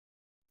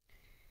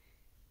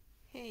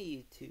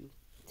Hey YouTube,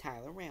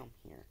 Tyler Realm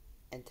here,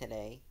 and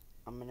today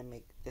I'm gonna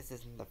make, this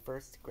is the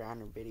first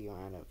grounder video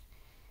out of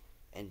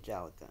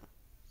Angelica.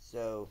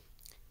 So,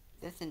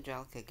 this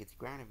Angelica Gets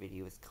Grounded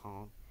video is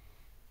called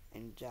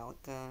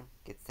Angelica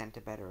Gets Sent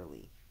to Bed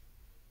Early.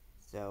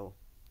 So,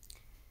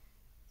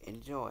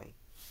 enjoy.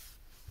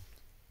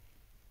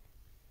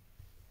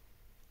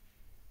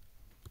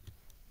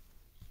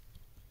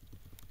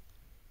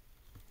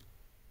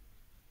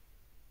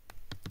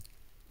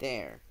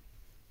 There.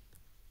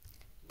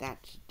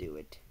 That should do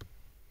it.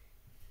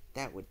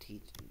 That would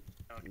teach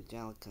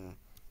Angelica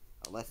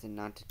a lesson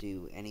not to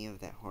do any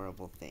of that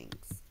horrible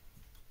things.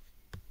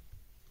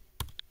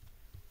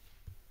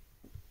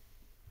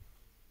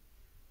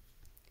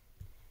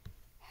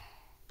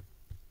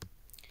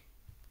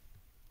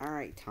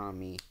 Alright,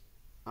 Tommy.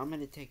 I'm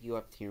gonna take you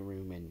up to your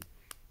room and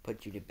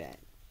put you to bed.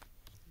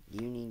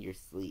 You need your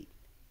sleep.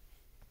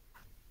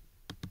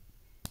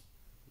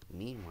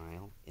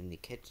 Meanwhile, in the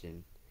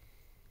kitchen,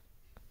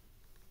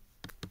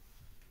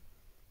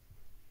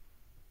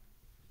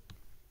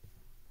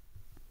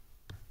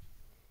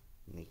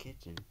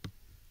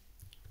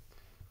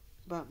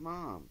 But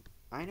Mom,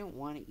 I don't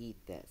want to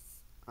eat this.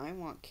 I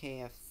want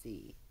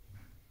KFC.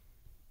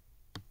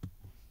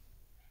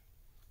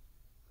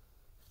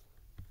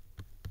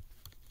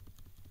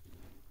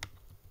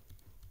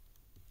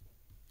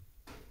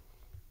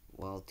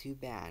 Well, too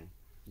bad.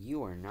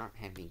 You are not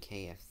having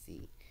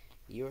KFC.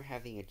 You are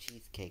having a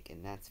cheesecake,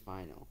 and that's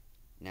final.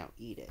 Now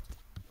eat it.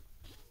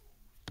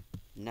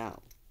 No.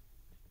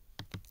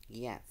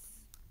 Yes.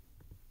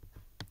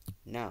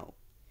 No.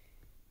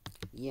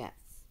 Yes.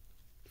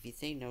 If you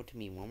say no to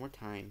me one more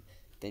time,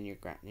 then you're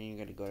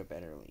gonna go to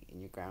bed early, and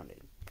you're grounded.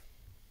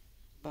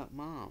 But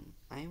Mom,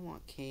 I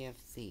want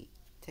KFC.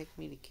 Take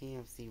me to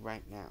KFC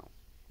right now.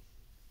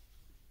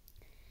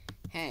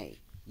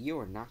 Hey, you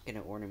are not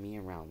gonna order me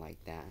around like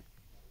that.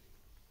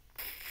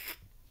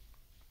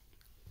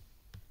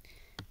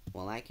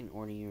 Well, I can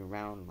order you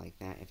around like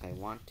that if I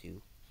want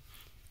to.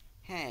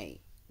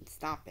 Hey,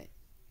 stop it.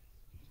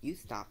 You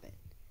stop it.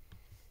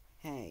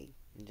 Hey,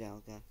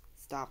 Angelica,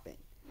 stop it.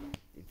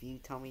 If you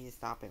tell me to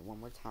stop it one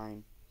more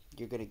time,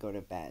 you're gonna go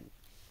to bed.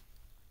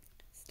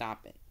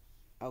 Stop it.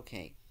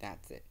 Okay,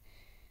 that's it.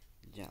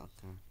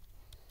 Angelica.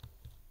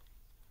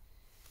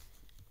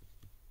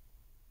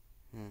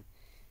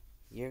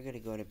 You're gonna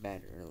go to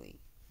bed early.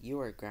 You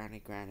are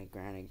grounded,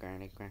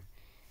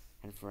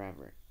 and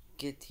forever.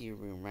 Get to your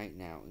room right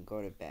now and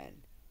go to bed.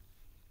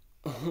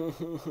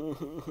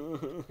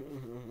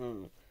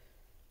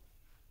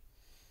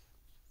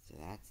 So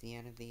that's the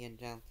end of the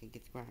Angelica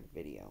Gets Grounded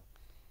video.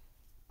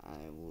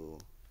 I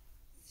will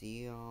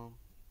see y'all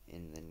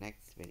in the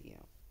next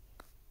video.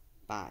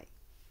 Bye.